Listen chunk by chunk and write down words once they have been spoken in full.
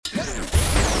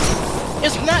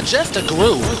It's not just a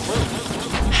groove.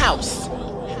 House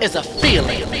is a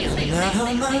feeling.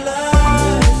 Now my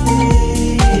life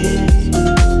is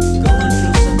going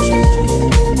through some changes.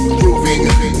 Grooving,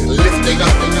 lifting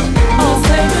up. I'll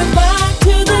say goodbye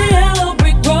to the yellow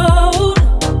brick road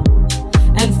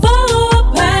and follow a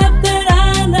path that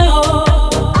I know.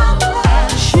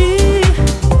 She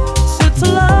sits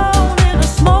alone in a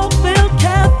smoke-filled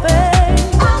cafe,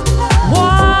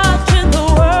 watching the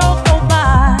world go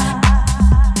by.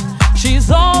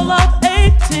 She's all of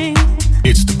 18.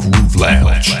 It's the Groove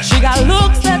Lounge. She got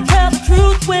looks that tell the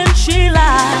truth when she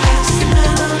lies.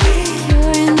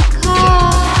 You're in the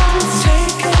car,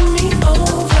 taking me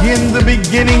over. In the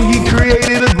beginning, he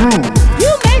created a groove.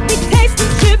 You make me taste the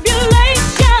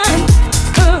tribulation.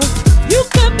 You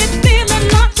could be feeling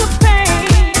lots of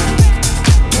pain.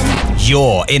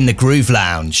 You're in the Groove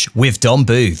Lounge with Don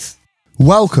Booth.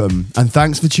 Welcome and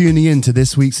thanks for tuning in to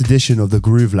this week's edition of the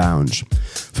Groove Lounge.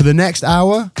 For the next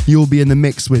hour, you'll be in the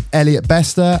mix with Elliot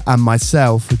Bester and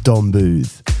myself, Don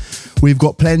Booth. We've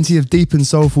got plenty of deep and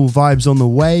soulful vibes on the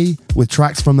way, with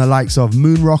tracks from the likes of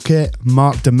Moon Rocket,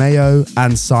 Mark Meo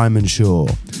and Simon Shaw.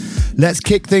 Let's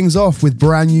kick things off with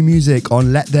brand new music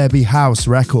on Let There Be House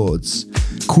Records.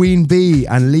 Queen Bee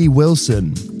and Lee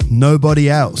Wilson, Nobody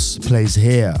Else, plays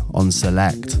here on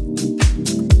Select.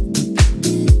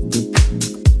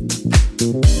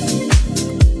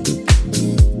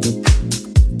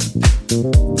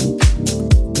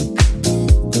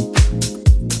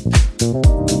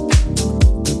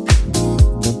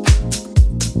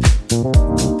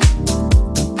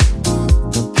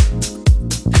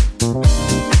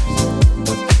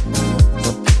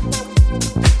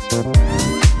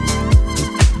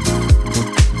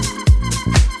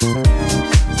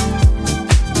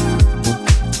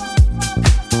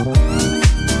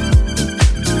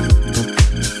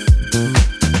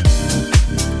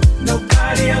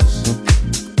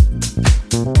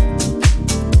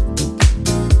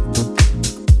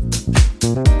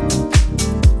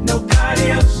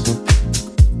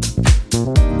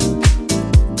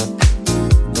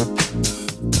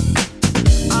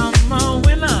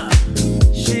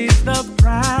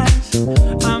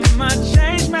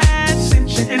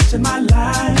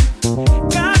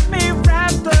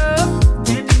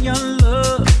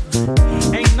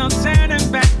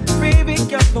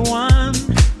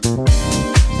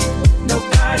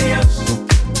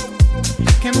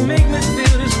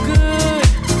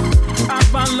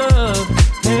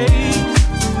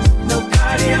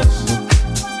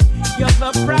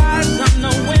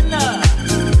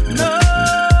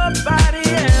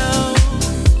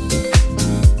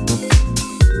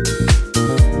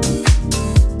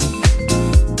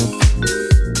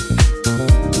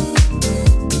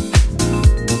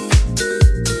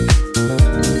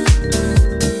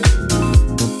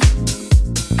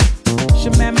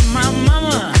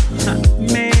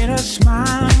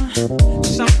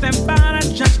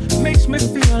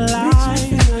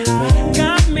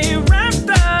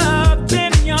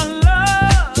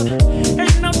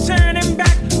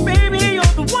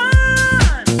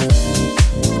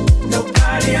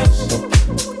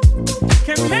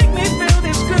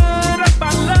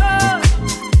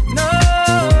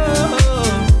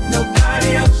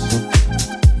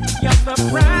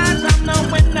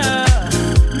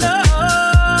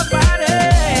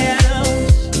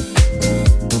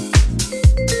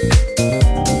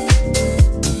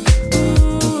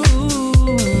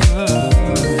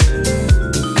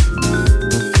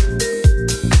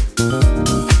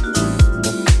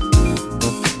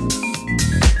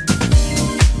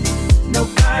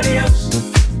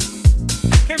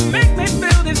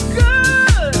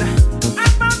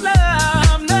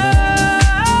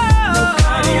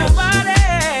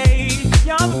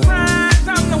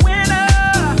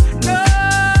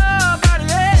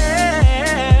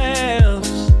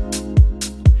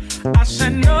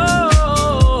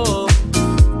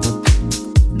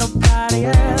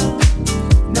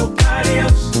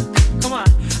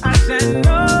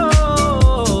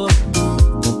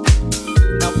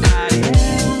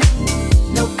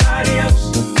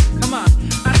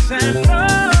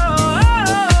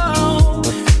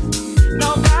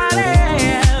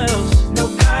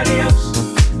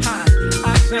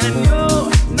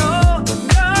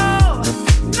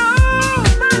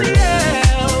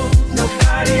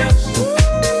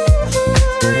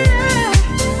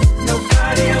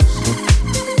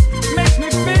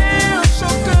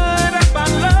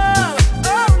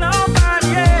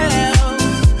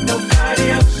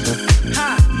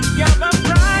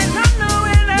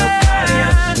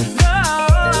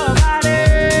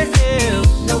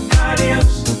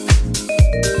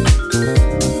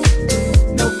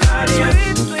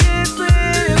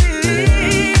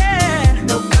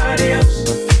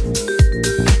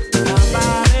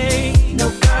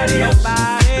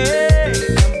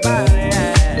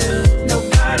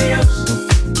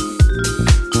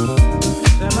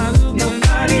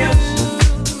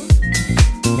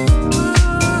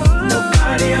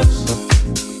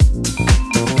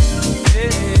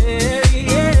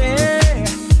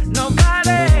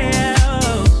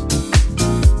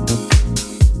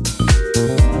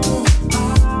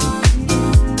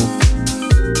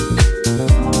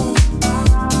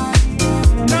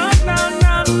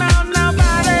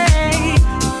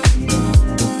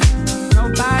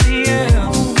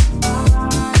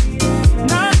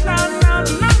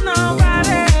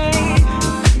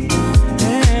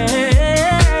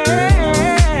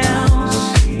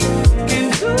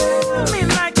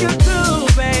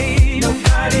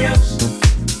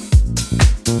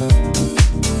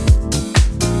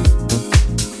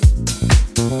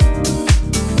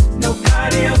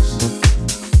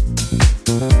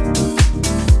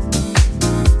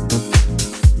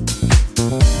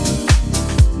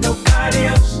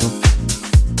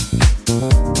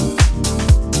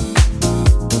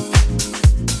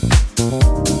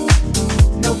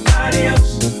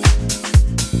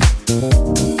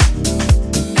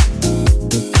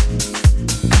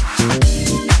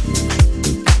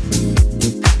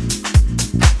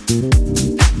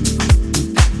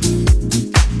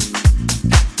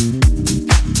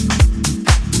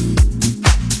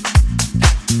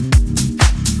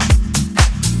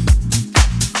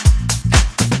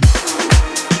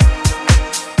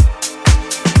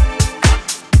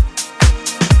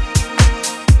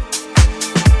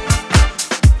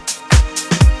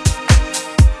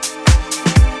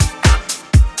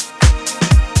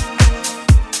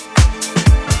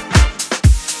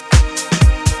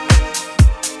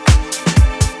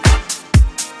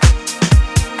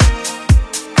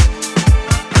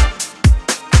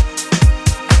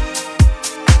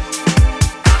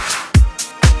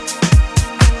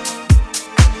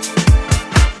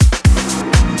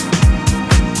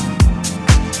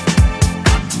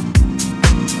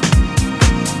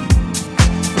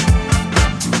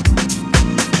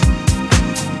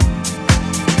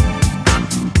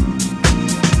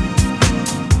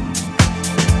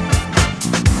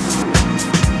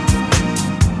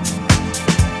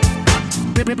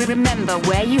 Remember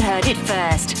where you heard it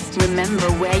first. Remember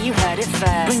where you heard it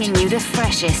first. Bringing you the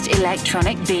freshest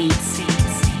electronic beats.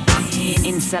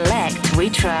 In Select, we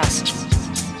trust.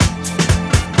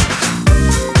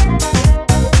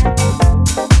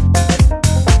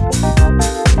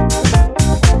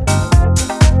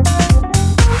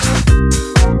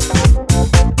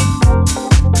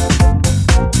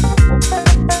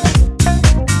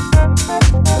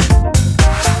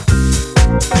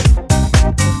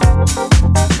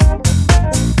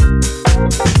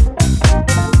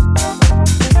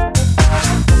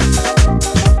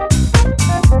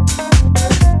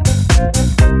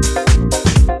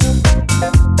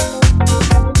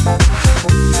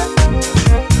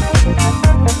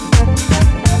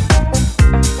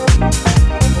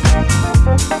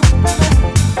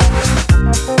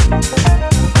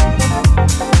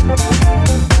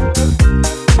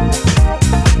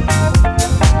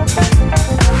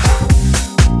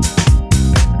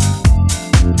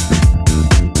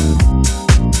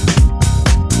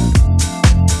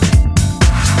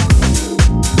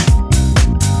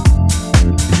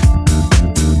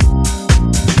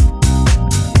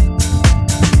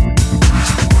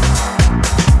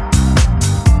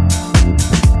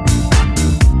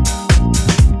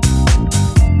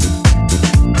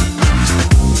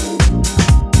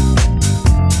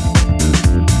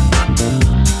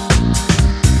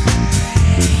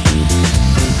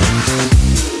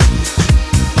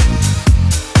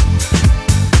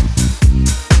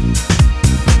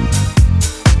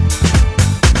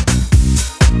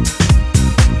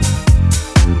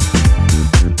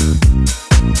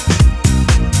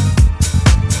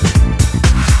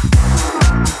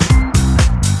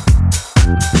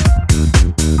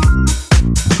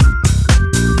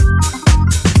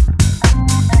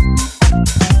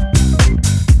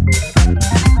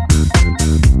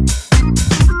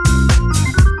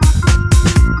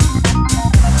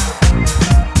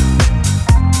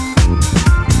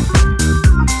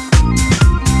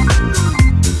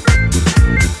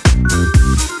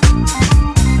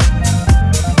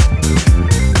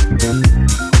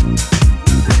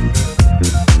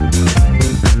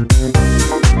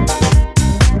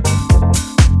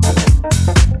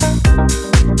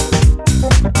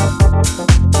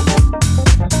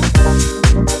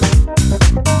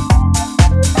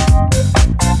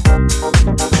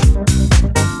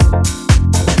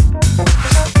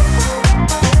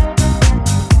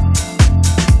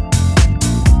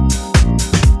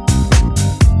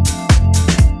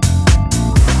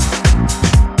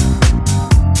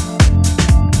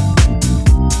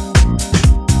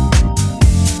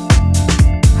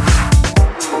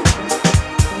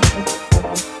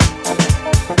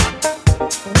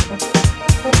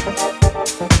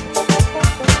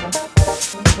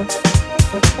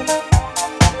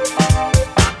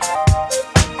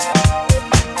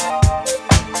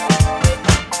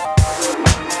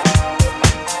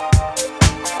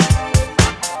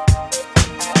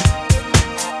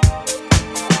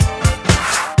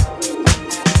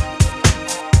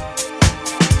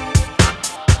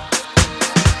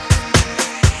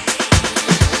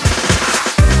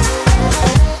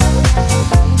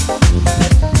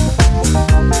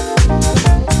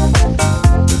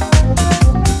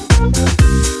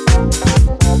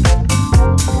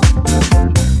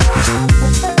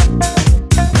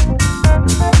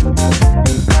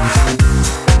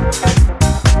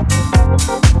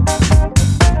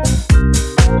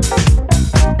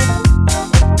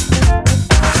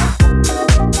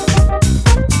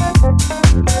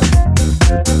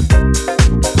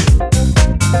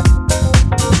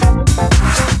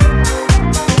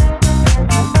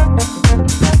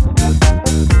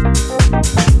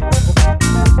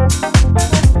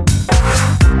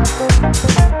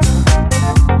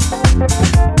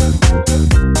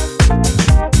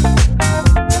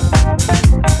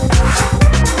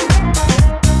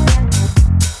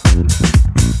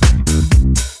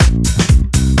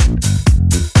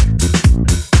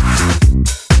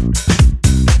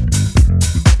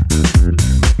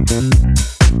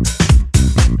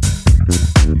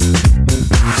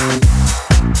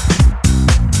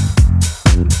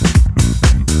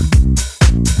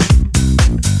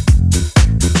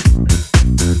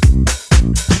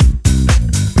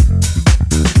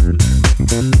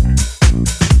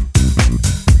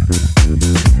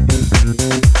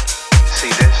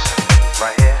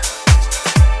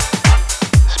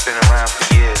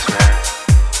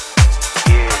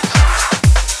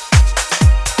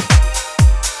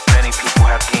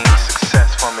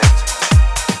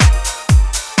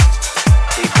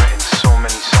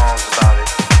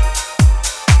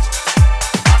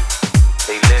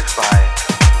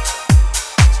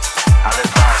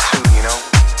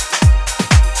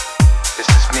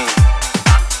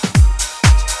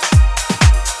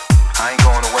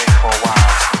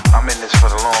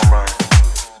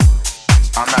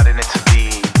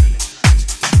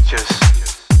 just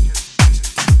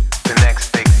the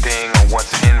next big thing or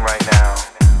what's in right now.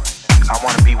 I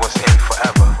want to be what's in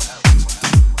forever.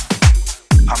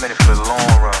 I'm in it for the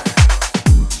long run.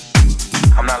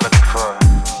 I'm not looking for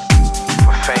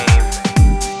fame.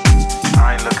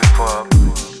 I ain't looking for a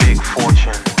big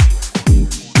fortune.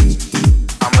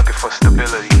 I'm looking for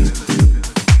stability.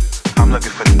 I'm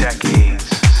looking for decades,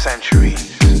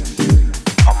 centuries,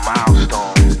 a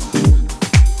milestone.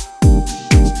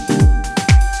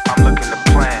 I'm looking to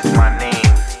plant my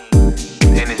name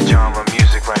in this genre of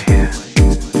music right here.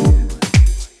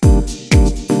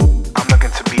 I'm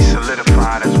looking to be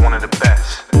solidified as one of the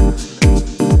best.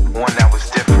 One that was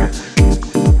different.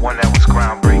 One that was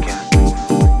groundbreaking.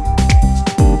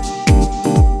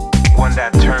 One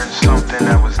that turned something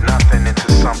that was nothing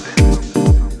into something.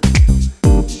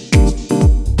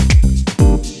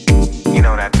 You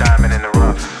know, that diamond in the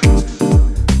rough.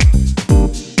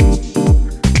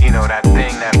 You know, that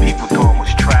thing that people thought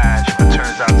was trash but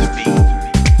turns out to be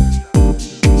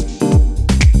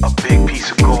a big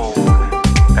piece of gold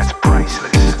that's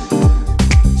priceless.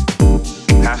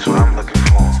 That's what I'm looking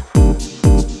for.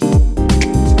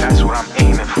 That's what I'm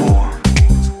aiming for.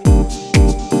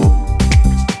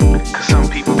 Cause some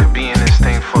people could be in this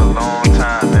thing for a long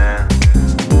time, man,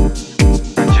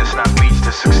 and just not reach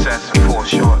the success and fall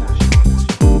short.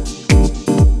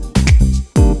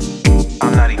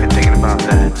 I'm not even thinking about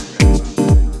that.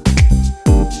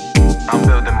 I'm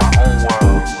building my own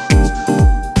world.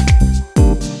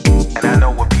 And I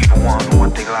know what people want and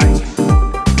what they like.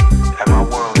 And my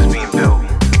world is being built.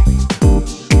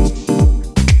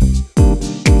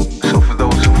 So for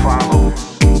those who follow,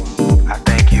 I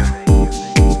thank you.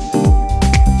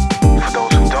 For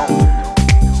those who don't,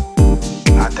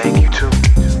 I thank you too.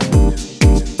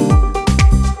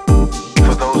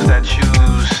 For those that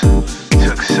choose to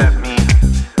accept me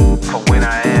for when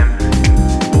I am,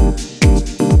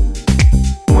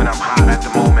 when I'm hot at the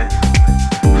moment,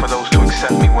 for those to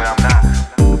accept me when I'm not,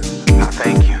 I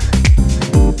thank you.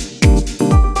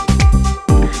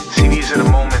 See, these are the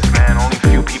moments, man, only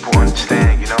few people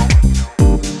understand, you know?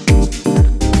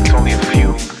 It's only a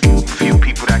few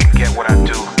people that can get what I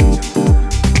do,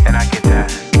 and I get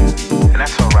that, and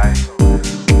that's alright.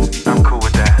 I'm cool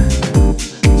with that.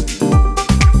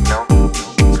 You know?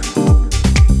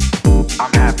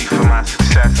 I'm happy for my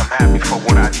success, I'm happy for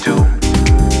what I do.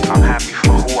 I'm happy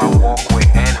for who I walk with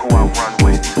and who I run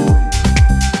with.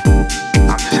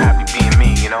 I'm just happy being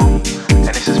me, you know?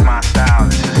 And this is my style,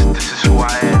 this is who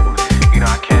I am. You know,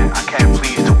 I can't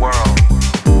please the world.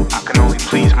 I can only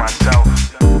please myself.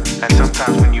 And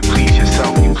sometimes when you please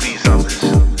yourself, you please others.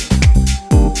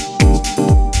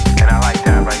 And I like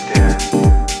that right there.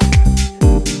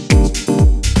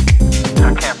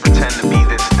 I can't pretend to be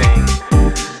this thing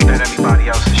that everybody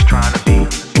else is trying to be.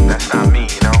 That's not me,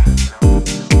 you know?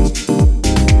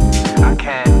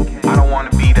 I don't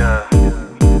want to be the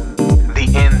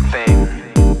end thing.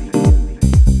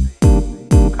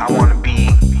 I want to be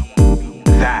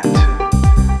that.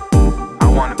 I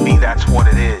want to be that's what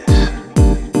it is.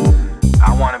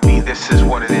 I want to be this is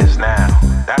what it is now.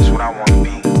 That's what I want to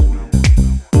be.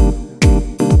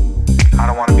 I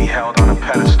don't want to be held on a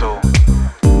pedestal.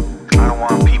 I don't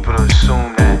want people to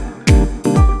assume that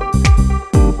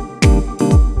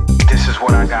this is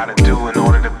what I gotta do in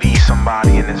order to be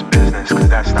somebody in this business, cause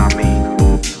that's not me.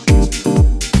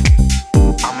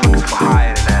 I'm looking for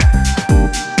higher than that.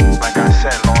 Like I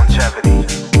said, longevity.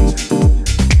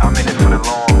 I'm in it for the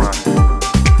long run.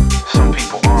 Some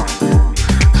people aren't.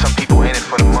 Some people in it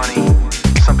for the money.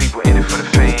 Some people in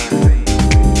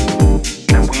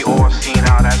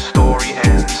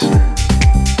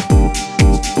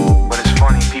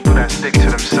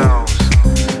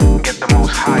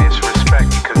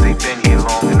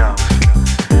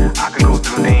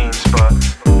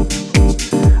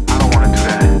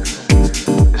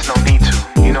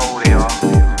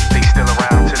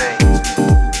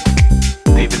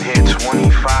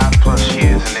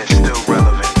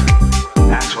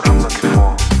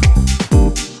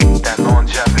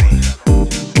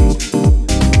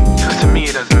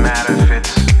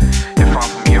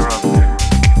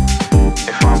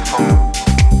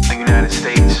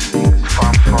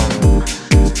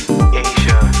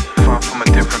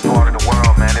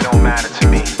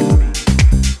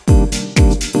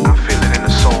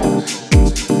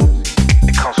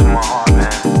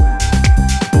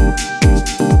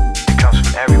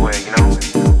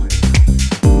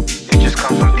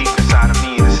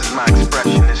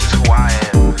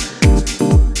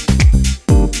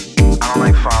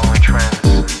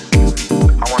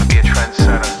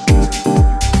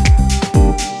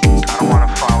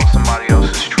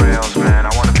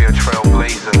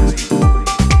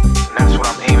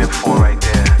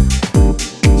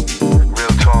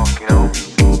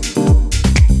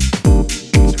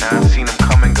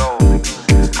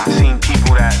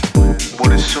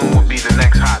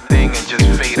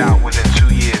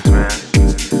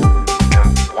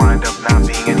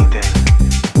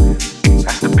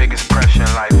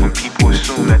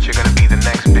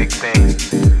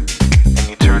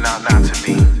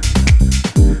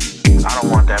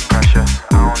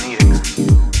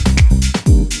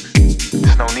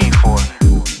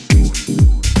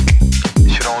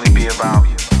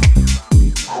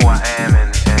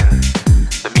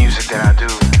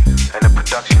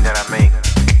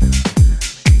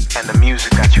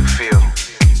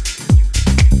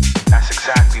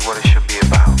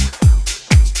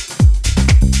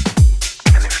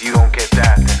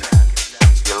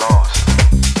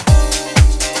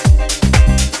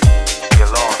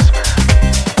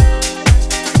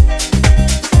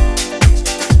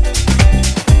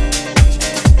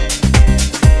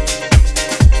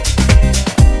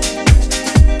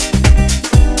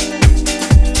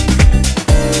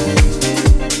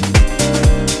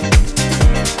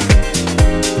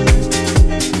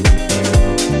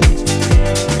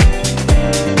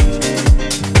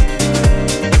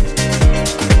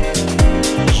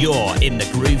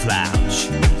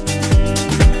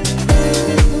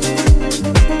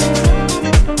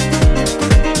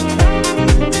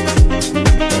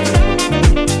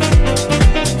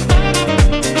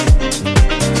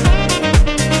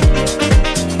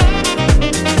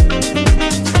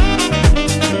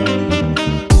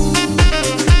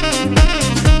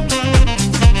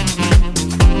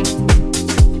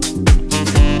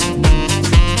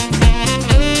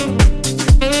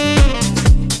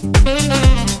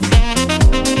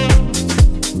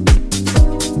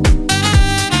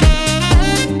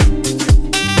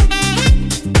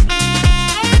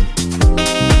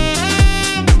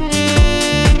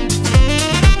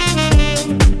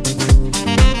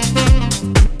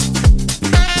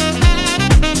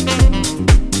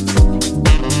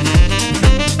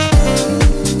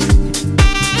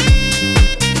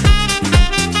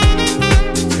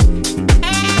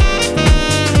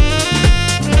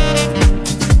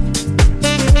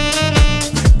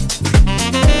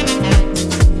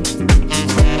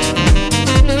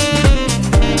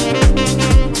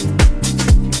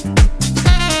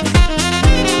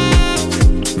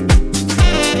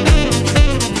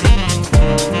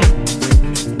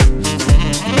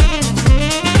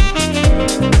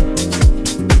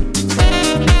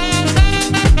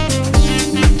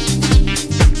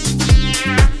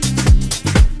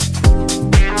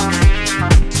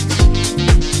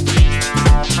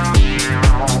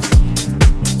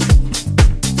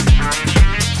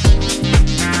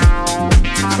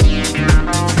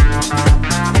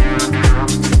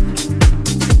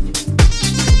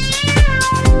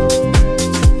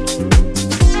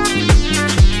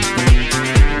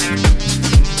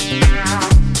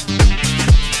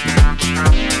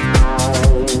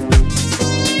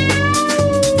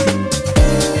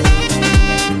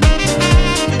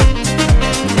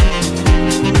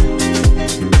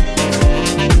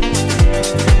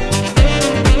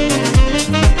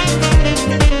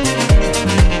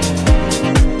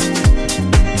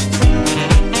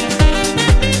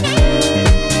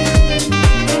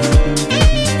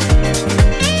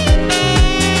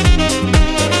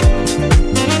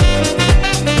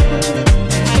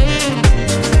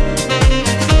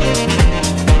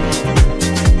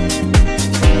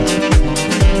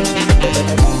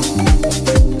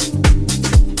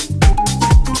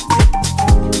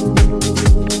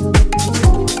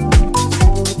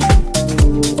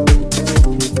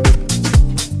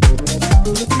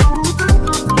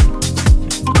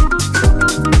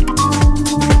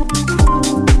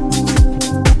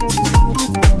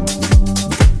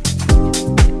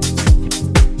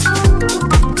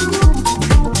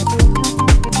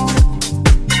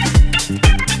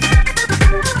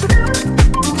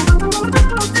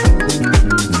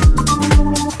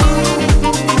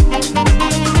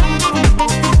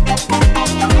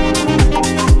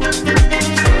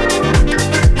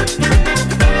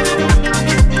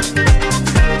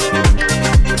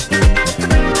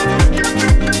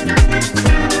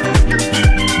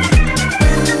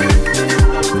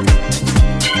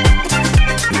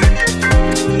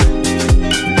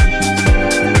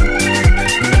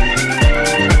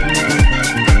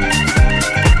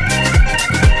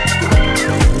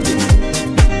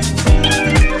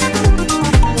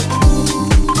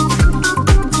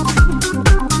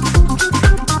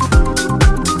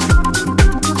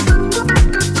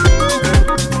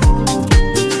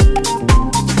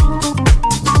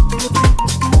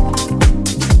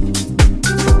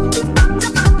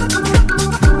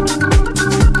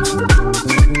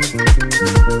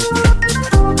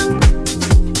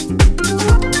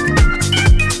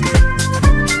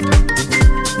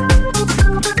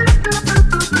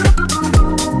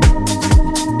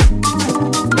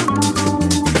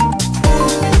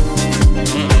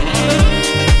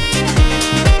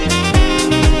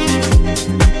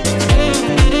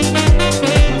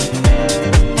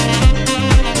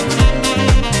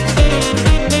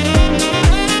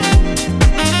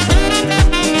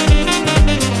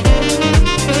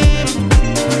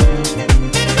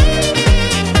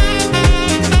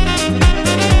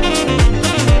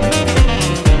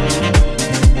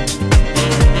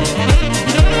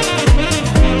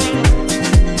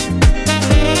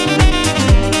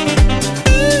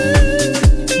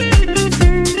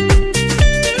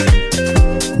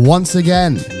Once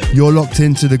again, you're locked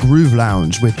into the Groove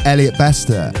Lounge with Elliot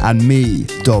Bester and me,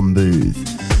 Dom Booth.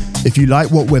 If you like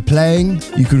what we're playing,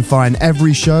 you can find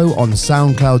every show on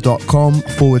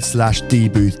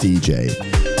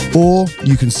soundcloud.com/dboothDJ. Or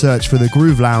you can search for the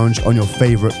Groove Lounge on your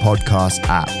favourite podcast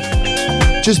app.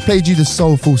 Just played you the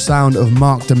soulful sound of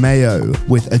Mark DeMeo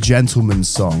with A Gentleman's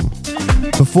Song.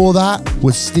 Before that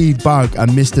was Steve Bug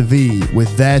and Mr. V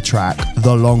with their track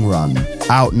The Long Run,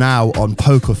 out now on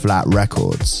Poker Flat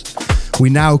Records. We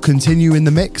now continue in the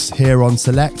mix here on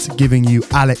Select, giving you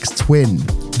Alex Twin.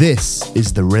 This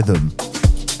is The Rhythm.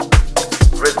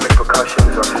 Rhythmic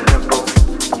percussions are simple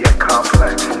yet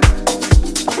complex.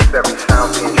 With every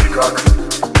sound being struck,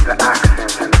 the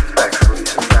accents and effects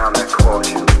release a sound that calls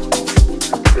you.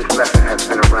 This method has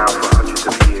been around for hundreds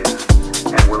of years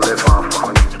and will live on for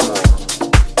hundreds more.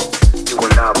 You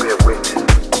will now bear witness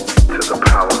to the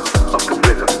power of the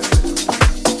rhythm.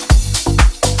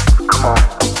 Come on.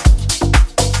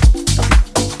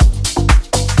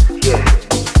 Yeah.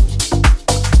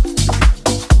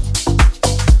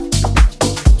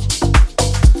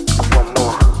 One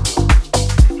more.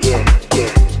 Yeah,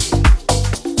 yeah.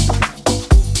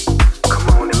 Come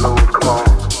on and move, come on.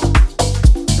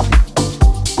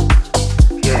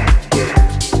 Yeah, yeah.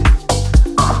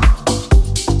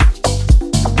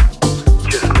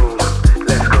 Just move,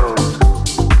 let's go.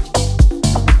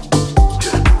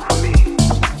 Just move for me.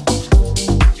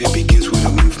 It begins with a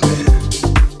movement,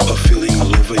 a feeling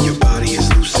all over your body is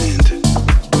loosened.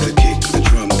 The kick, the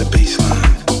drum, the bass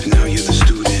line, and now you're the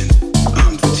student.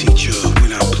 I'm the teacher.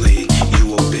 When I play,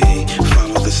 you obey.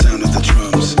 Follow the sound of the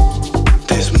drums.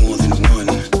 There's more than one.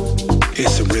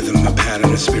 It's a rhythm, a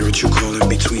pattern, a spiritual calling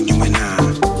between you and I.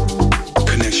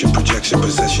 Connection, projection,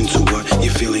 possession to what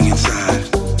you're feeling inside.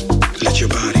 Let your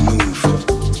body move.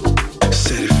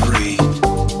 Set it free.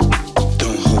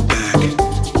 Don't hold back.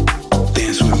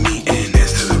 Dance with me and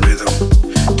dance to the rhythm.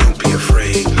 Don't be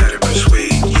afraid. Let it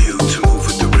persuade you to move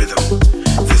with the rhythm.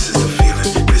 This is a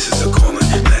feeling. This is a calling.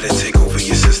 Let it take over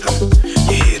your system.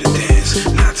 You're here to dance,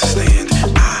 not to stand.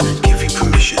 I give you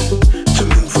permission to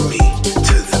move with me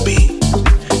to the beat.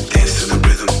 Dance to the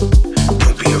rhythm.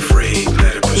 Don't be afraid.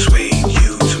 Let it persuade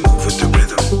you to move with the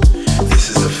rhythm. This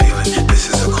is a feeling. This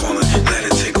is a calling. Let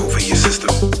it take over your system.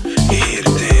 You're here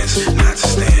to dance, not to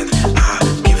stand. I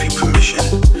give you permission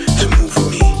to move with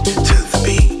me to the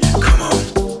beat. Come on.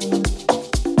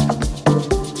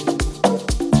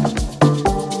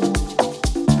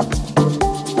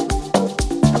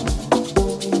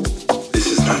 This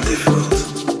is not difficult.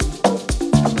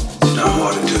 It's not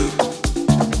hard to do.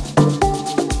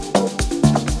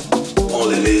 All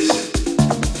it is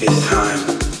time,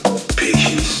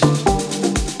 patience,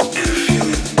 and a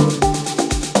feeling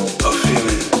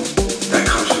that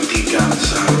comes from deep down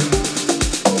inside.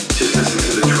 Just listen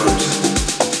to the drums.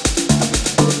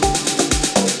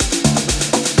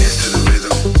 Dance to the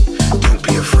rhythm. Don't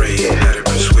be afraid. Let it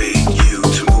persuade you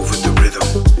to move with the rhythm.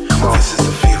 This is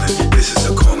the feeling. This is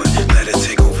the calling. Let it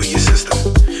take over your system.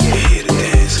 You're here to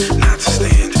dance, not to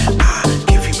stand. I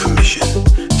give you permission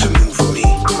to move with me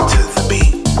to the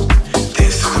beat.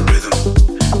 Dance to the rhythm.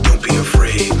 Don't be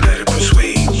afraid.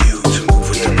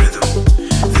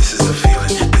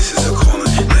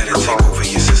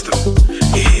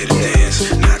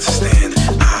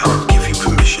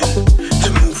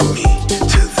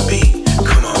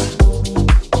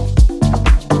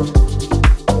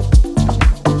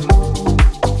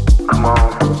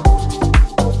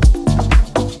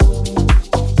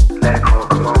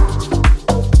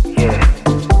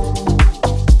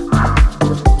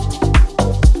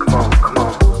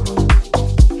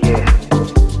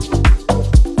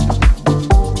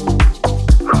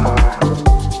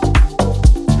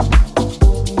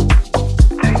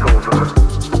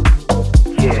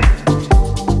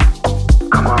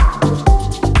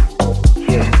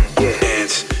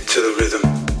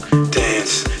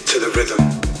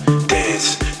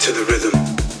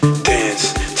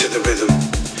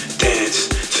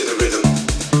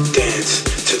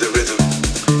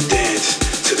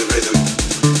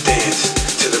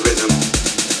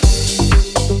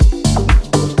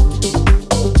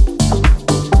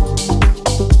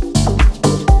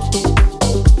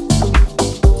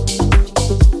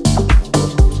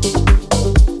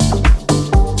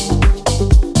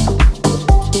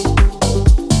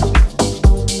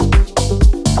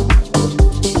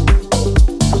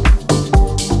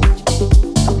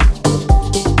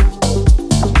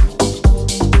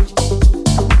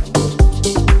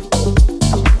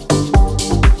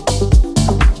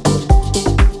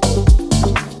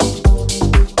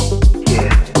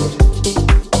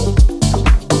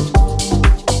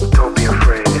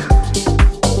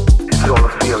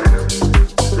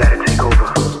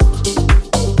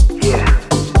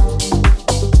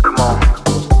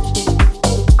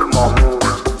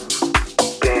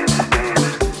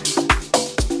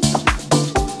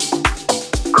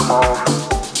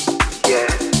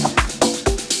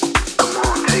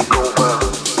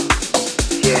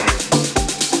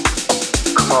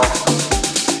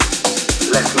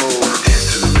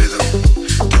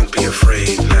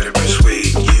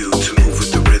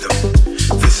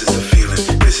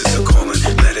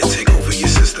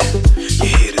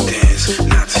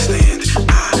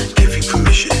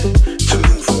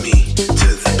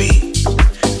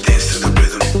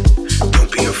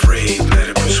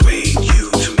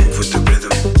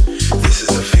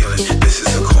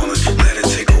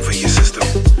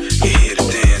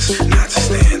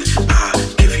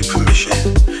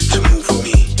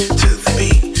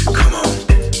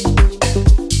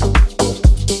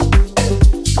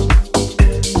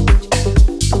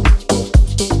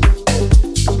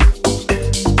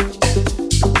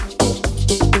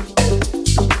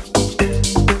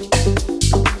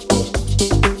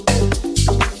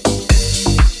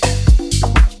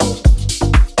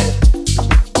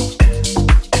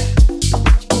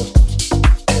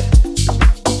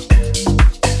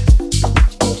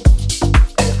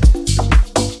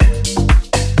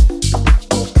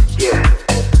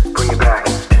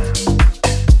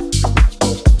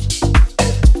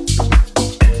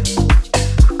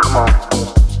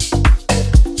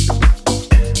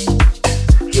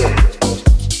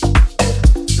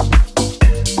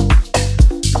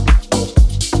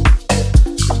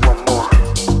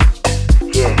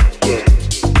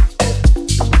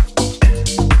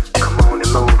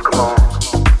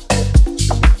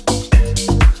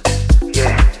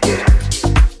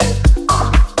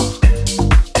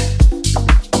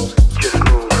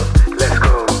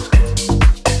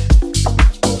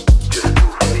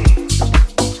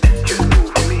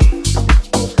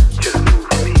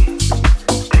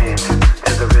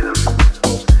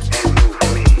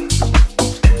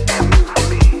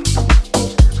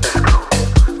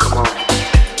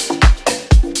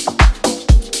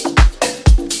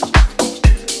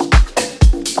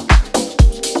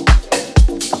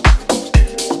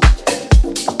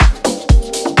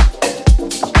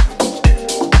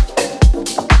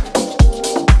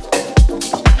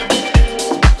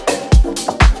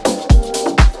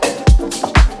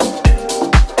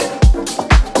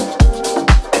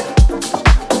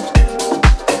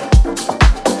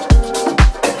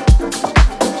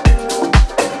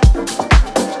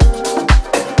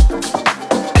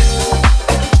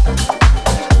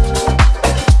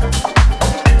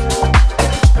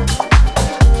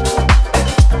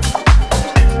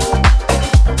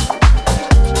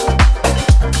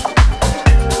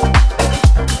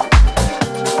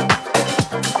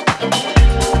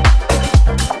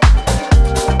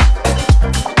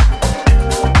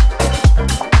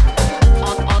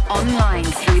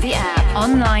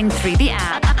 online through the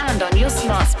app and on your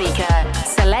smart speaker.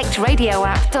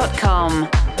 SelectRadioApp.com.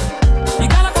 You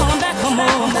gotta come back for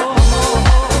more.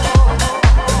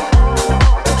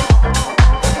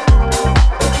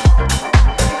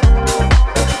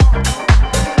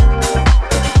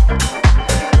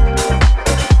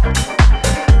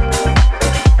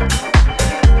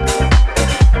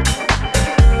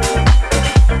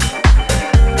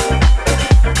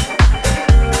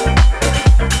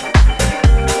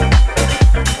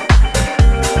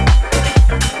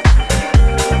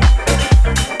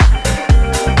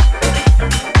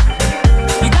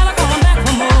 You gotta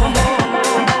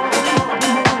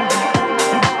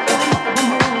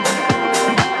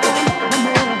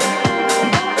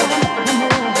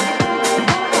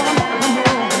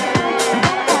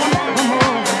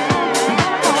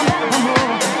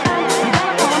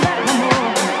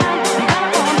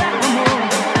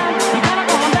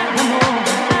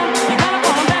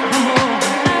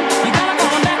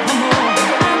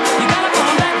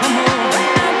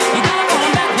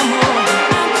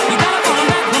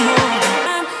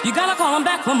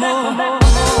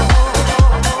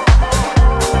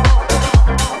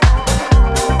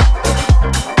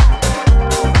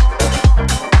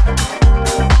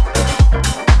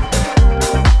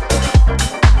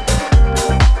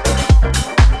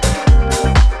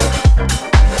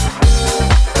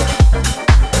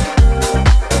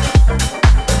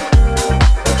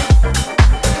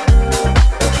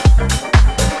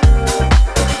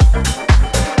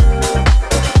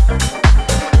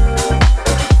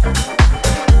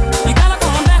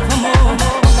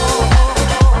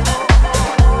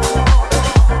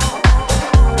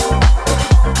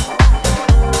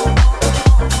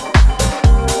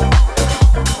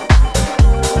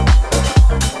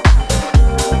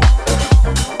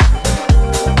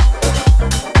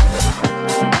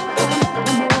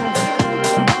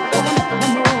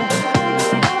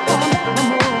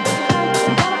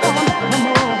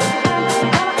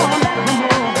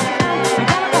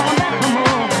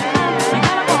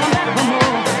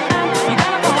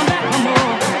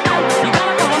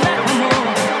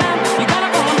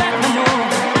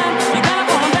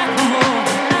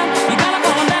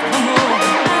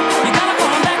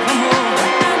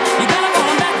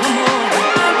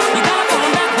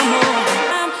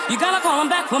calling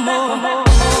back for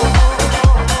more.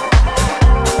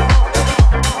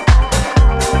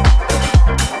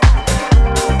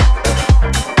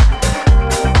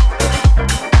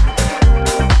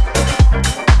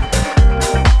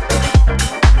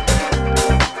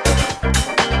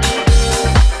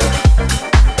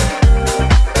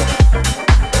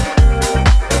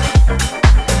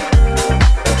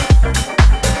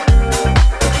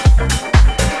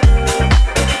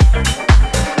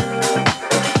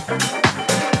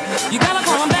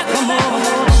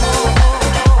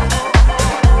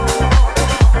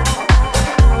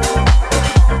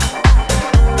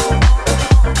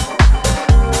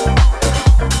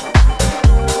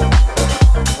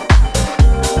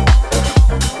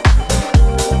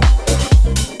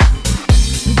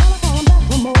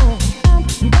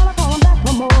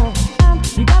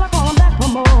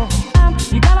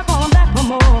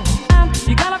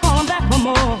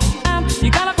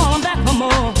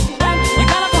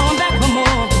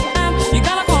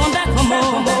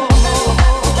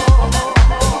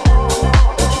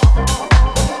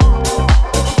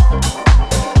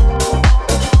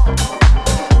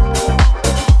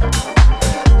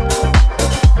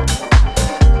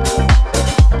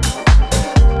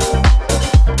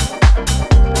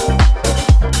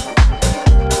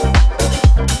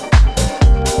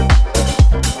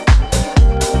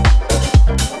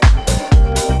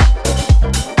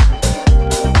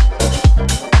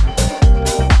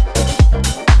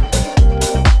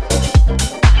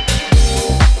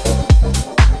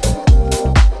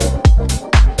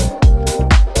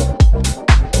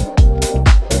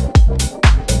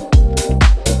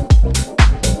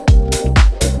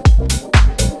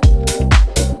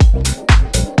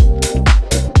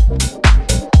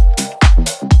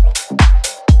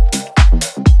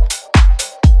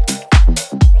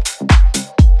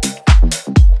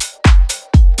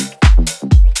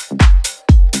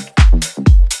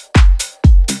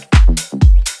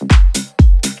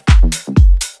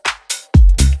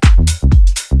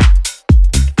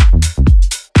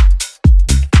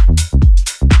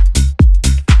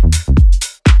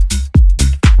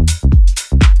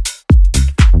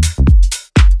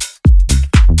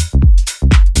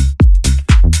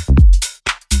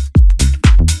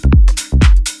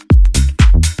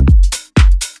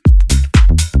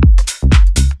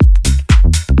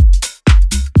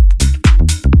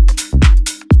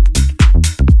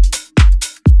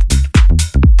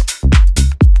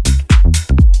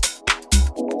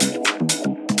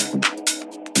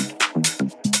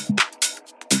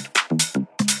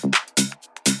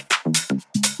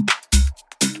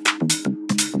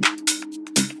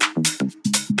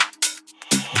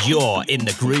 You're in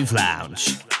the Groove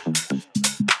Lounge.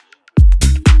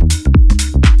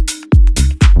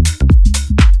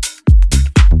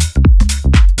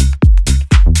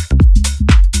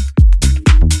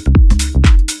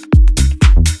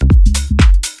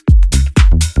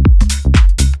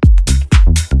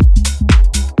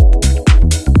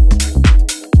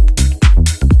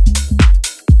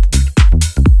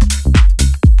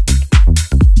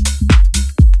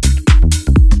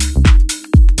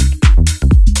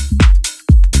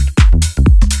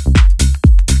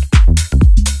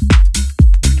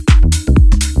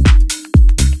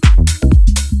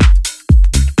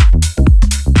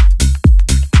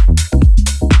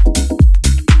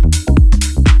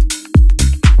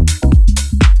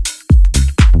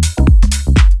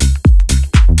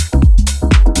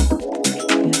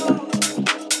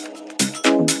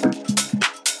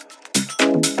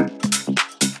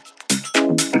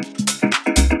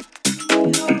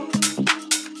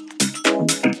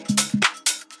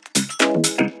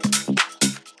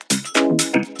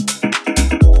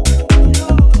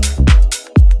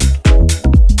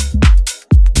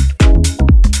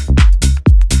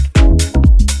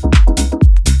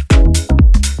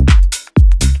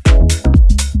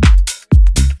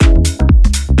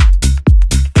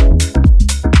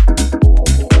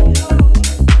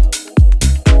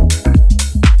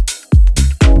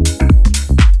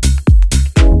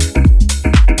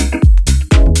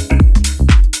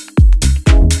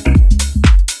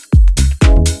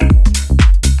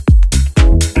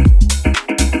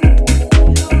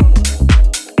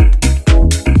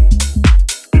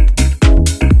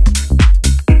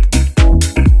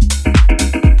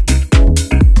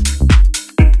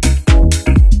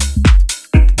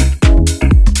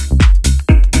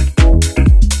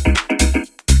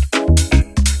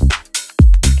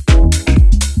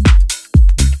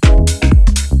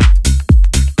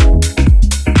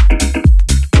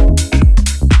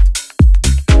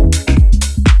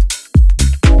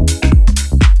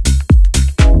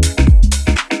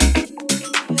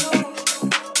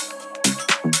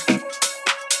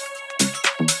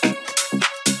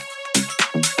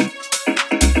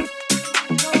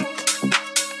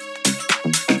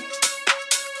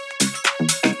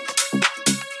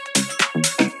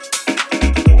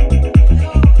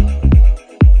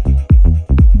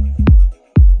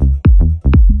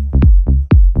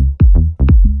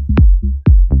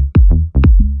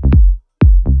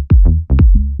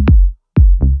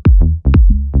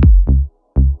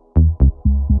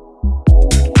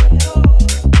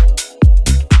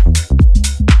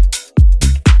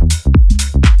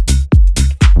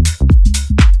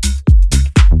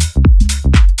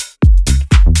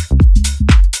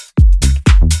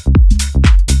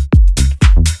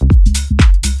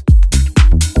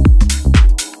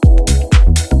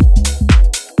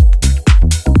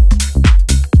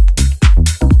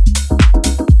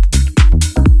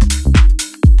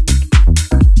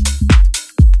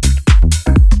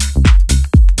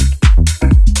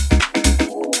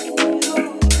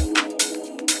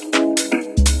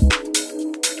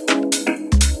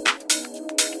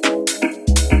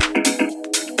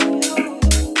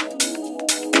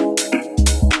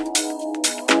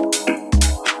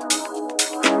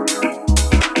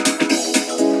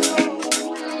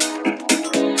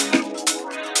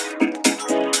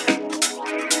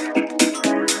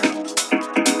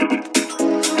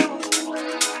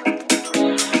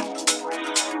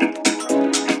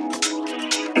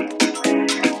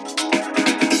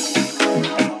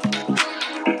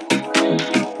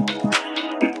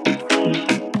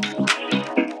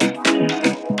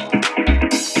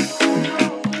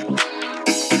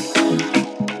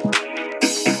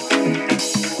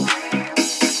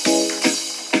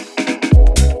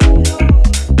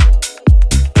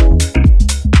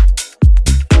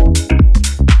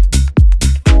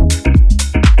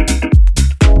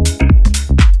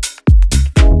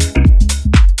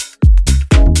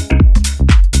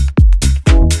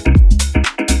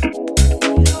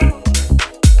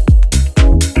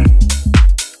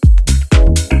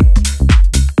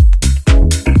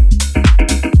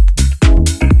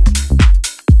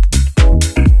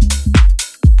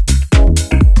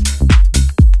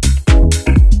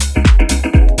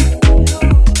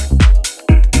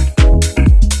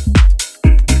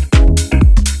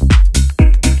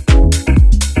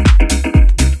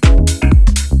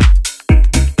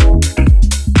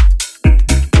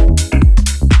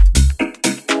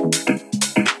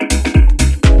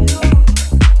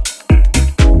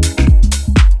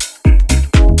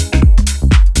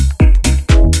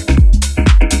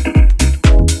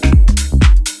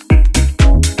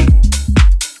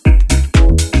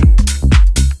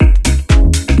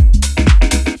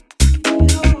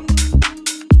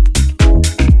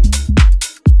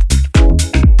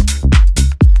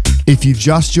 If you've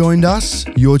just joined us,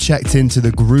 you're checked into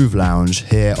the Groove Lounge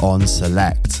here on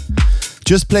Select.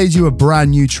 Just played you a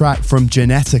brand new track from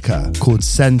Genetica called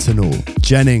Sentinel,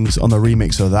 Jennings on the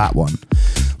remix of that one.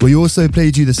 We also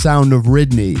played you the sound of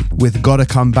Ridney with Gotta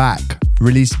Come Back,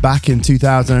 released back in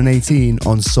 2018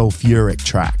 on Sulfuric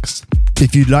Tracks.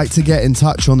 If you'd like to get in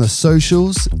touch on the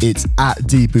socials, it's at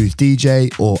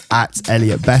dboothDJ or at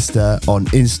Elliot Bester on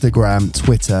Instagram,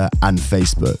 Twitter and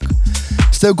Facebook.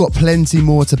 Still got plenty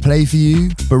more to play for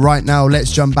you, but right now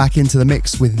let's jump back into the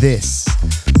mix with this.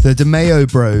 The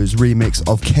DeMeo Bros remix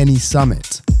of Kenny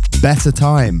Summit, Better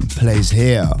Time, plays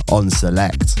here on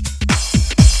Select.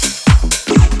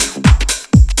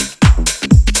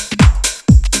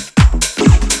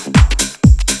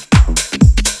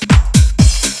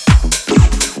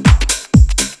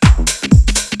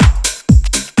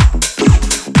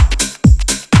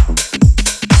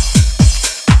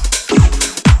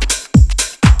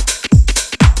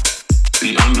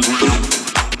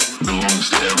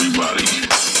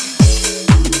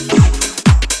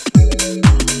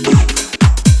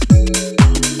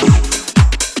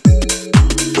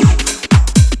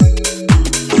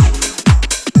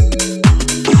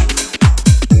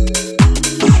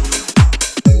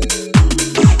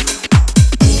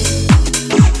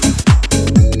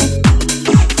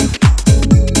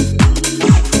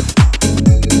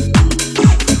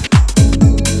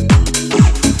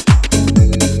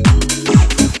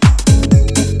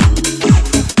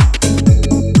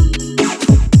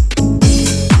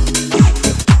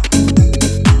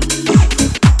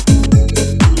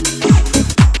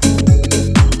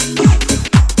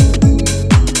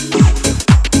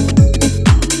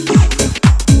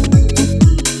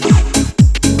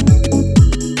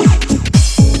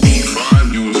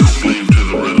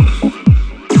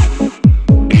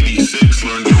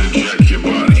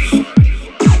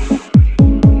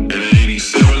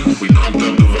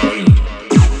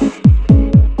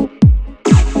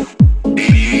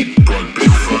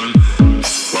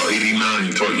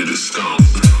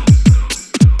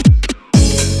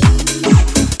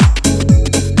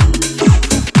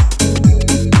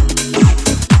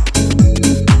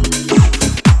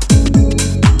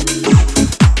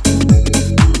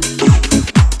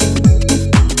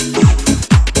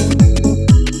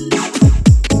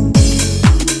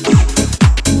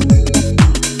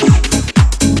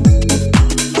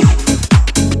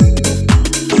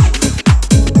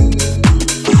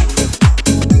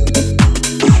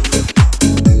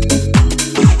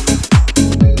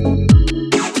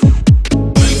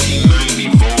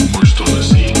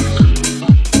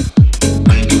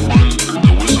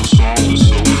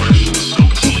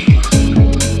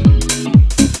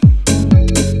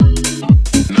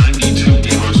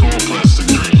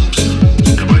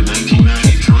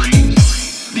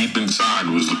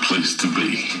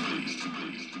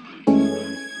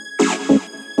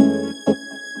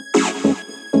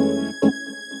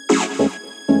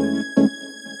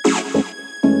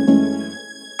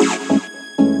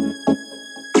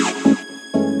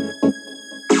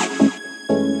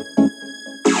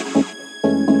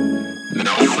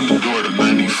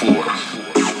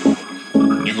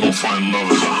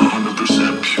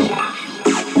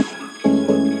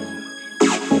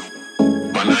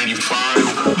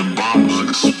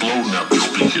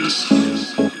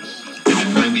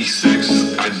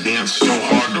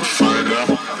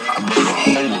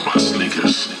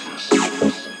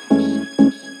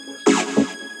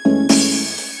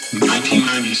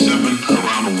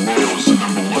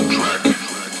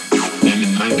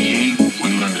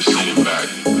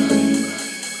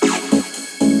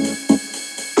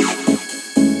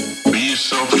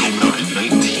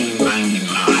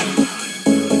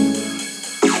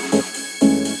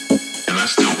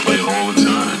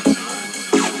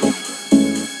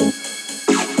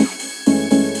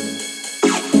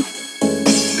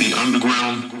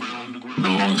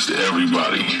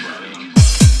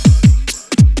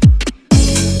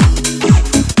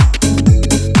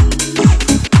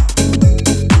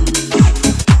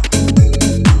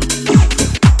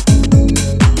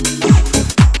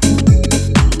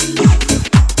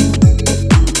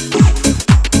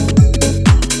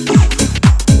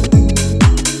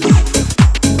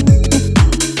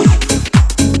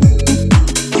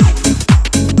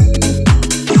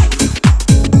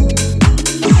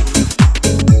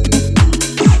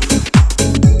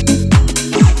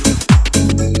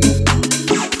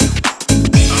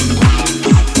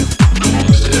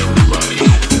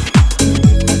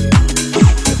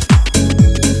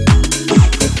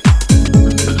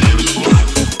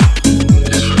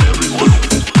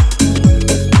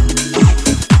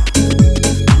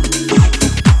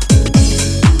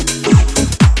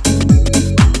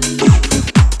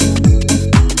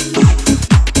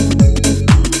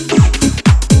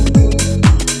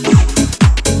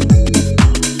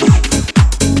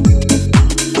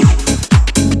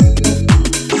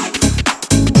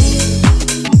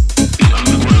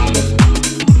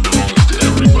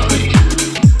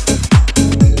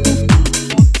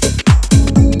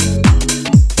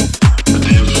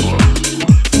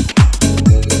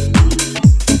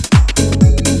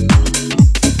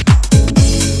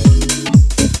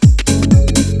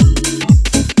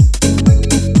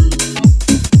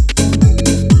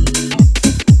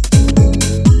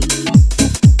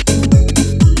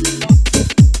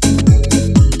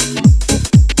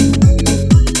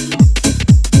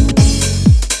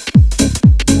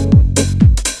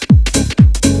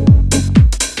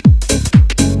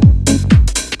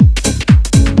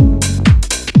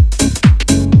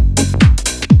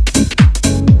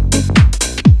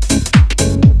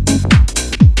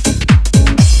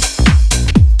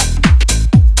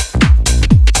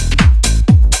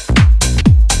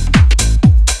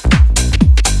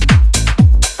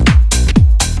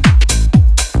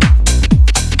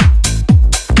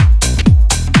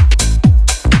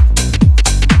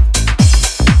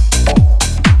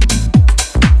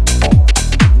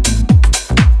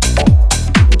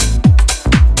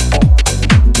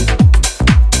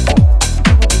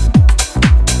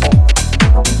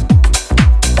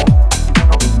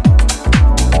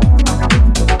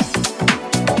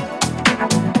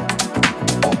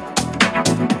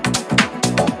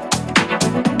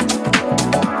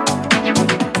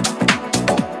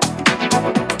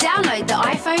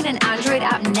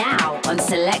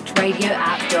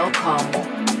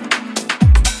 selectradioapp.com.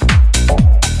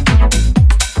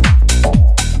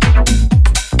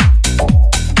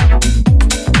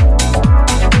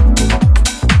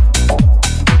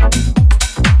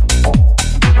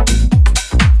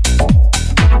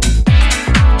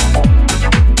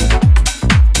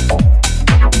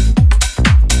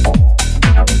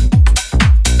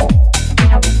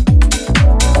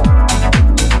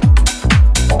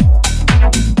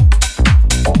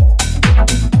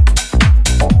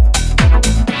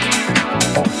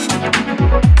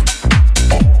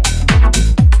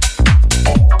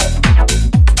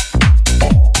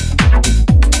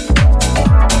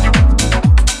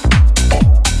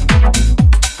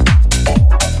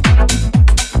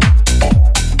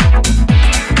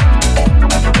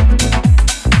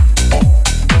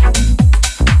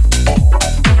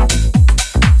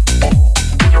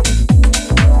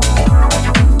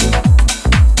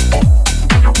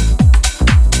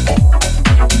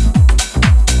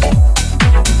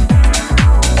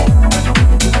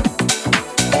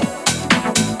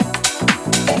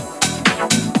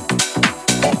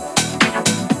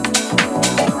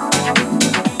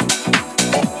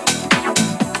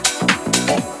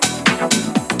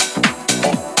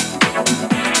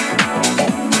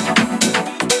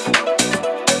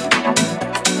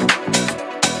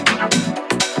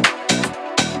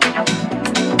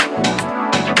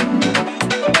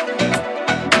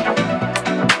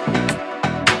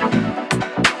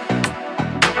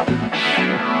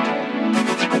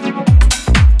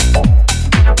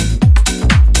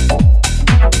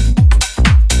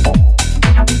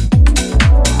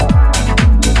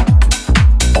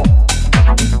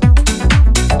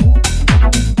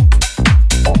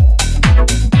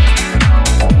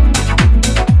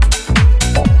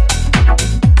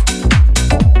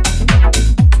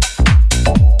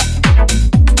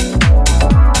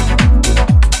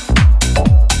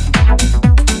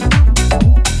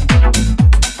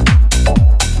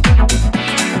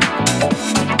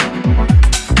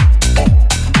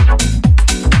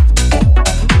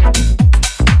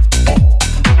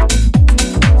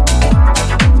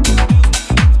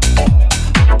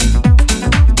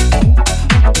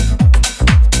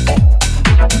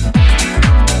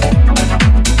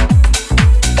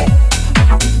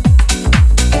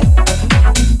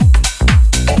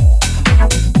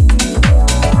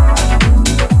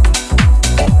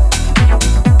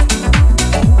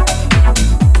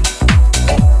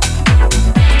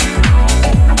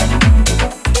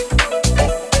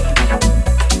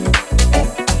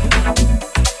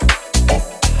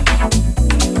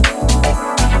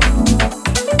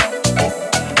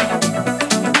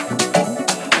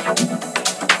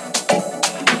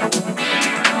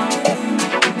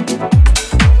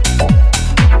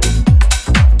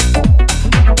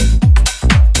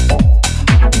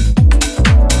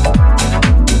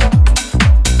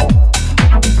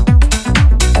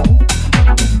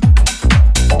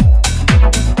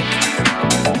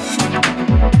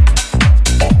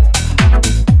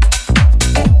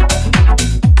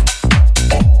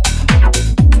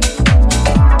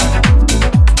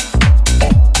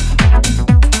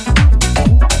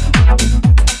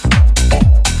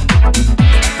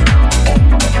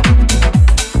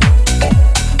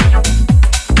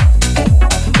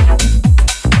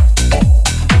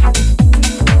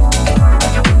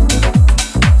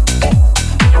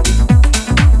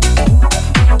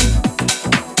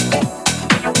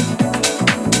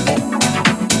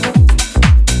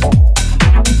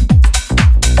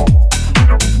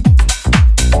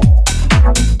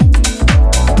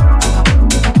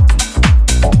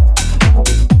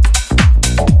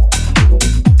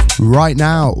 Right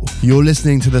now, you're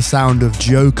listening to the sound of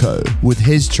Joko with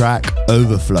his track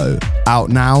Overflow, out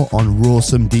now on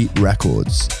Rawsome Deep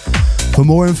Records. For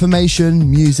more information,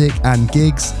 music and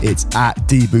gigs, it's at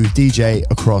D-Booth DJ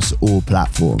across all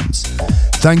platforms.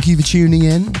 Thank you for tuning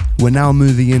in. We're now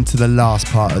moving into the last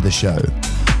part of the show.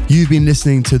 You've been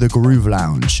listening to The Groove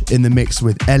Lounge in the mix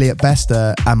with Elliot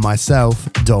Bester and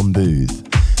myself, Don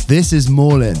Booth. This is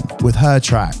Morlin with her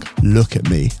track, Look at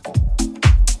Me.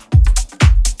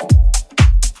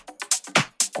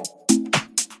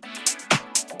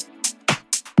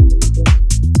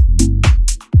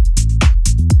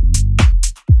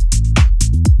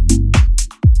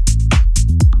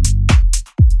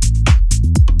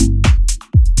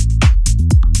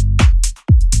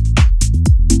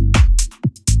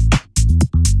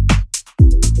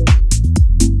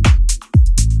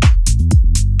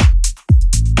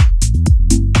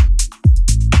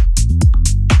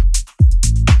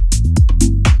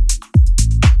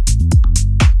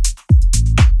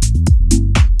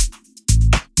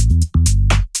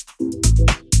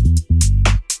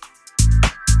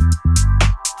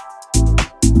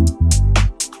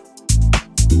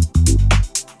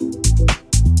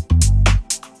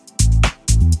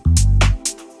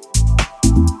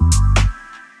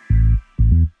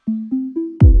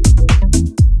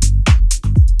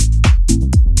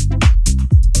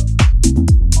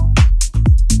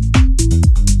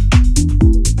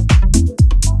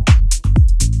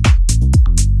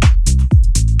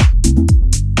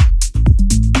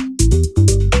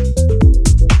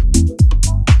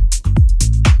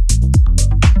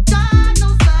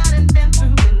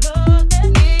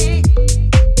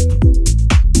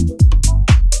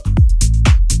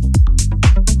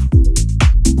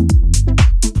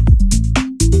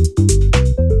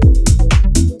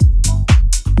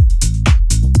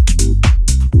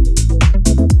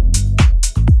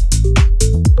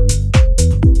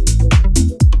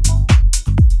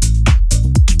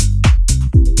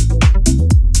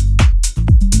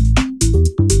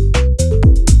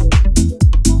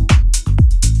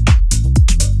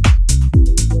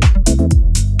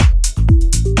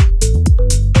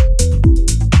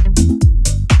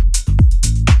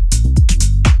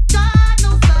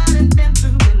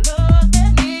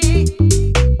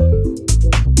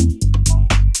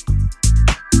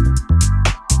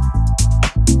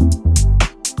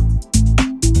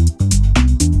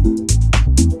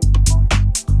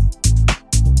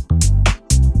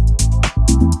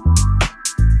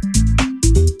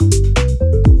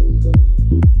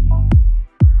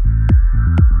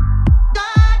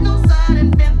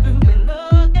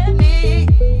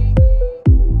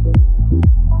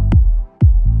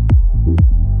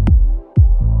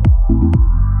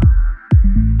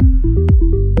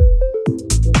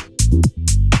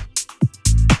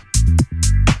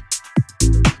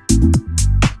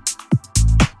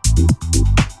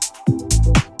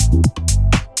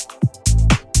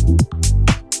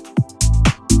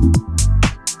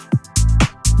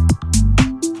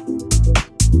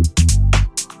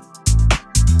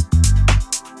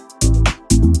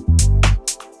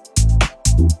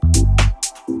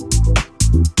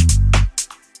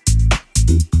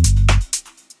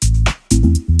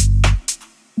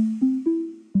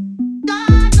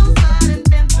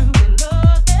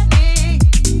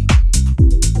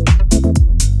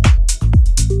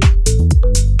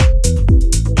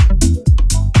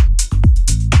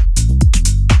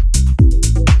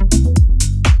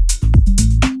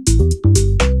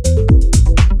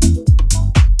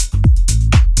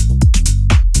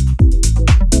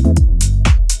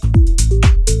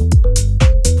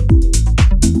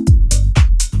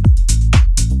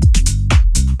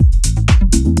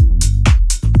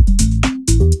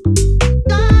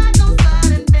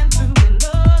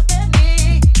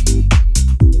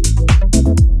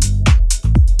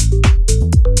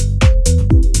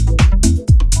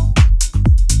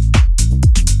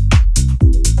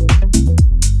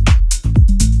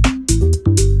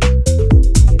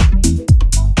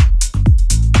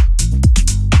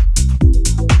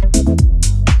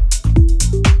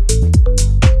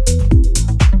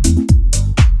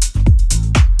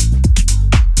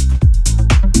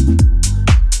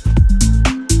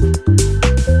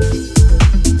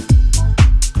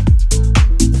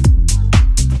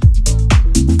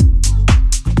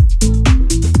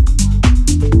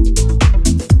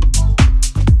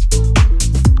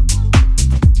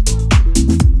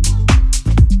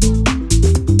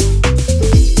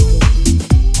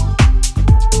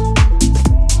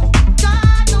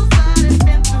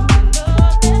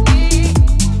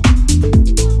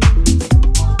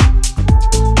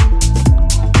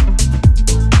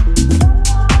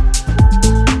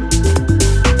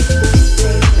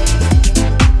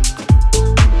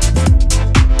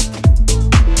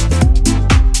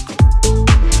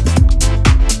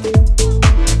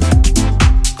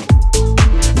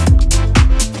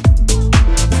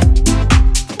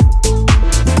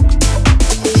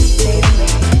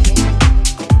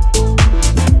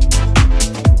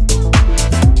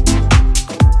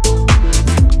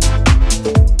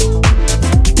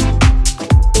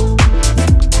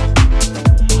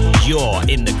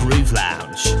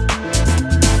 Lounge.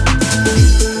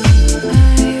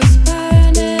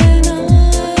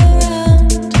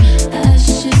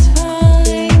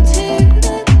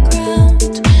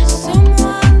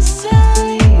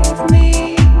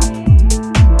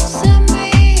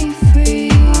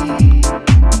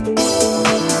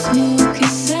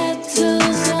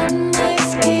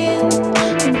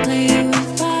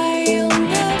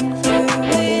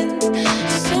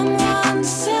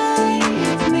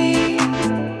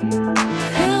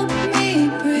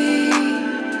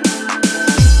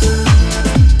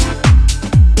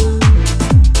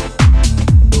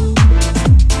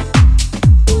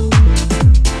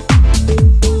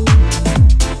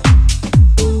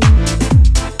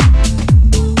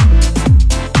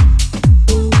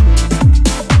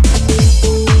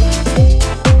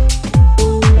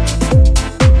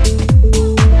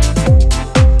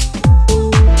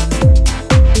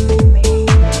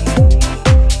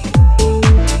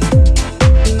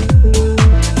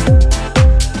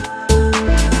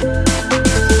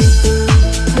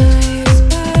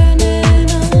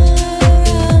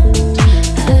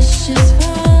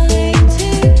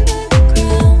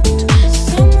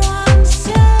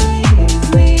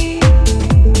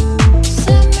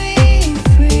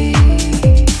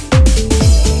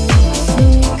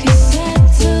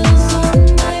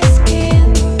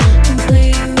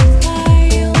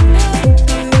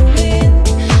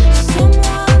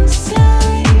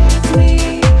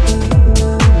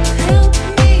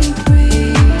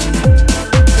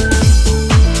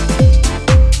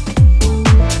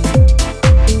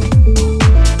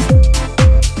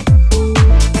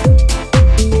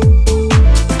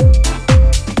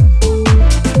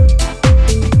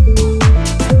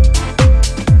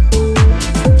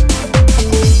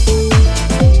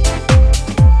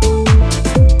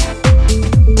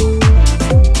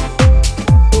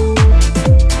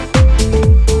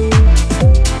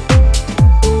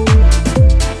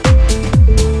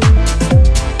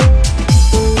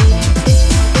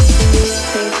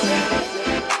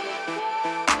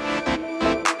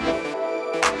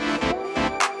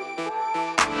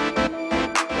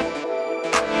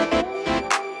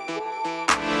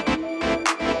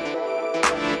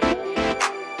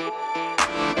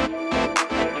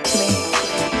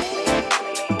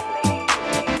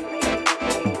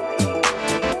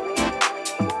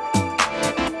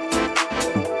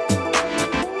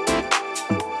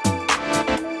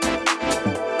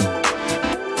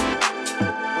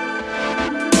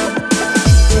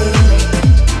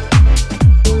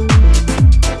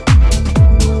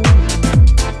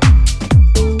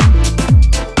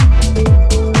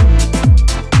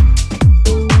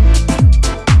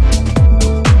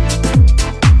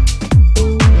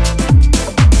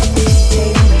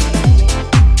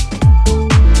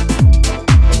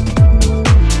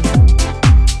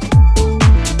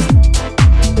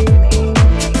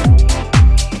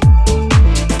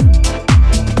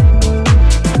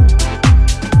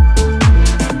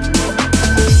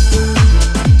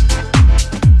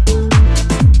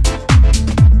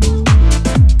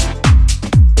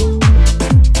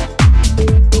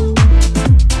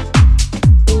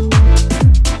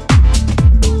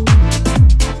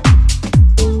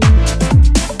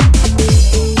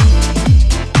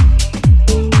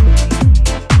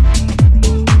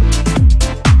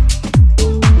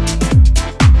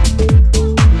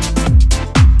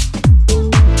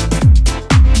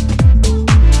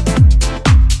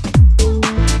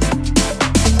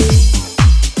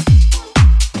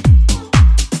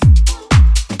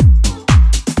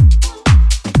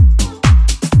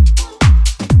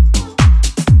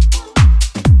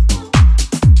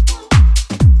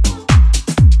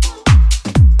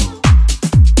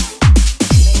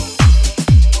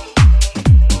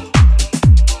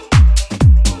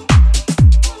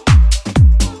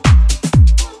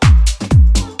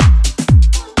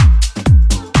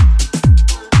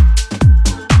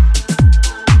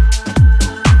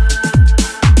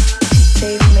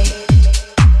 Save